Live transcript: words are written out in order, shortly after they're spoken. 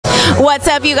What's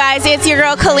up, you guys? It's your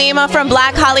girl Kalima from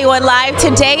Black Hollywood Live.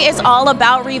 Today is all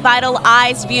about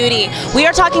Revitaleyez beauty. We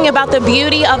are talking about the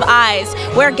beauty of eyes,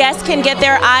 where guests can get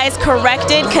their eyes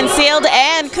corrected, concealed,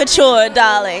 and contoured,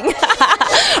 darling.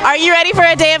 Are you ready for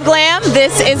a day of glam?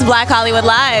 This is Black Hollywood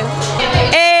Live.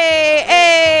 Hey,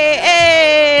 hey, hey.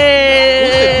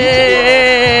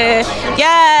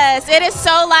 Yes, it is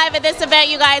so live at this event,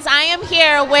 you guys. I am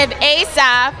here with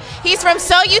Asaf. He's from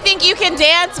So You Think You Can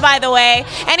Dance, by the way,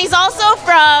 and he's also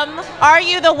from Are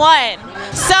You the One?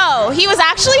 So he was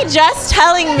actually just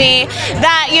telling me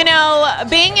that, you know,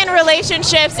 being in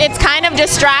relationships, it's kind of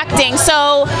distracting.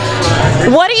 So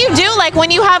what do you do, like, when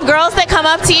you have girls that come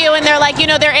up to you and they're like, you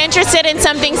know, they're interested in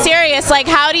something serious? Like,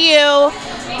 how do you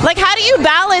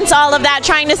balance all of that,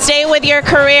 trying to stay with your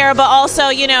career, but also,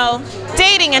 you know,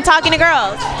 dating and talking to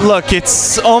girls? Look,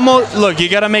 it's almost, you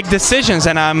gotta make decisions,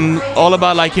 and I'm all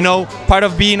about, like, you know, part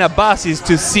of being a boss is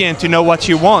to see and to know what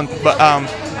you want. But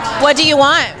what do you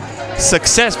want?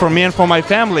 Success for me and for my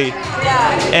family.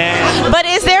 Yeah. But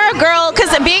is there a girl,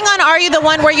 because being on Are You the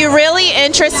One, were you really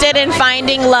interested in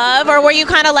finding love, or were you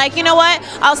kind of like, you know what,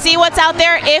 I'll see what's out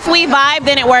there, if we vibe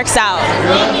then it works out?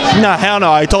 No, hell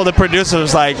no. I told the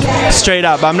producers, like, straight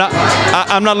up, I'm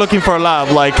not looking for love.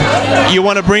 Like, you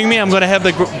want to bring me, I'm gonna have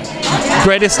the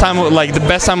greatest time, like the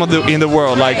best time in the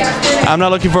world. Like, I'm not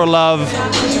looking for love.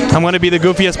 I'm gonna be the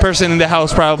goofiest person in the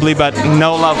house probably, but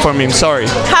no love for me. I'm sorry.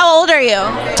 How old are you?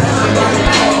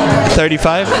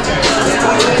 35.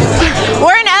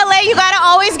 We're in LA, you gotta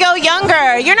always go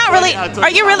younger. You're not really, are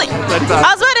you really? 35.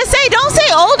 I was about to say, don't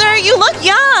say older, you look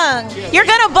young. You're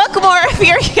gonna book more if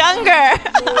you're younger.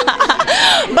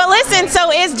 But listen,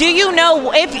 so do you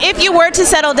know, if you were to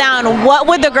settle down, what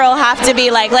would the girl have to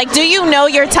be like? Like, do you know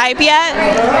your type yet?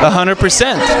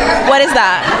 100%. What is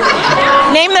that?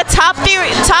 Name the top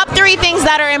three things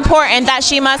that are important that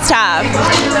she must have.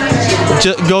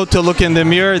 Just go to look in the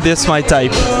mirror, this is my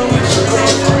type.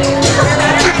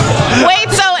 Wait,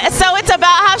 so it's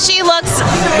about how she looks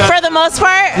for the most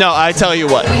part? No, I tell you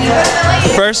what.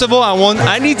 First of all,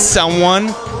 I need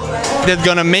someone that's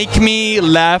gonna make me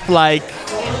laugh, like,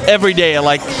 every day.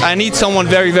 Like, I need someone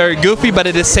very, very goofy, but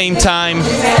at the same time,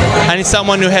 I need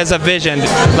someone who has a vision.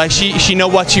 Like, she know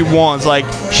what she wants. Like,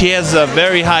 she has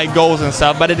very high goals and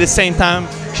stuff, but at the same time,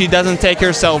 she doesn't take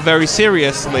herself very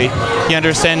seriously. You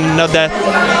understand? Not that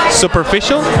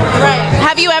superficial. Right.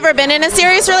 Have you ever been in a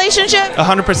serious relationship?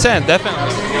 100%,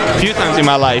 definitely. A few times in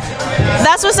my life.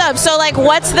 That's what's up. So, like,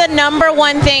 what's the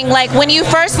 #1 thing? Like, when you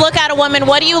first look at a woman,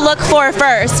 what do you look for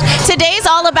first? Today's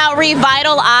all about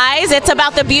Revitaleyez. It's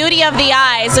about the beauty of the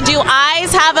eyes. So do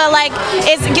eyes have a, like,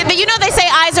 you know, they say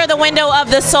eyes are the window of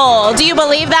the soul. Do you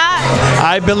believe that?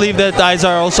 I believe that eyes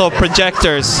are also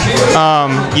projectors.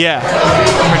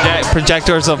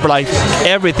 Projectors of, like,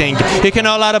 everything. You can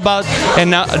know a lot about,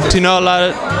 and to know a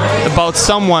lot about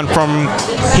someone from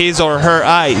his or her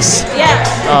eyes.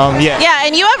 Yeah. Yeah,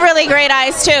 and you have really great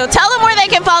eyes too. Tell them where they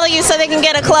can follow you so they can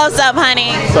get a close-up,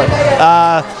 honey.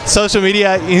 Social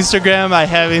media, Instagram. I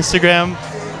have Instagram,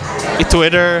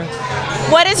 Twitter.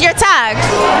 What is your tag?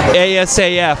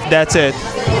 ASAF, that's it.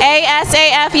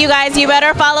 ASAF, you guys, you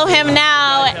better follow him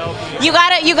now. You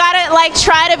gotta like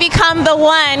try to become the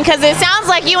one, because it sounds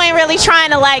like you ain't really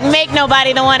trying to, like, make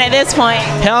nobody the one at this point.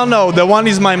 Hell no, the one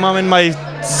is my mom and my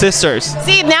sisters.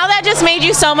 See, now that just made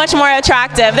you so much more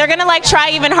attractive. They're gonna, like,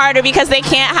 try even harder because they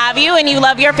can't have you and you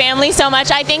love your family so much.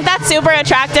 I think that's super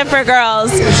attractive for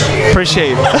girls.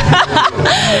 Appreciate it.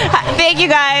 Thank you,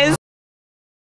 guys.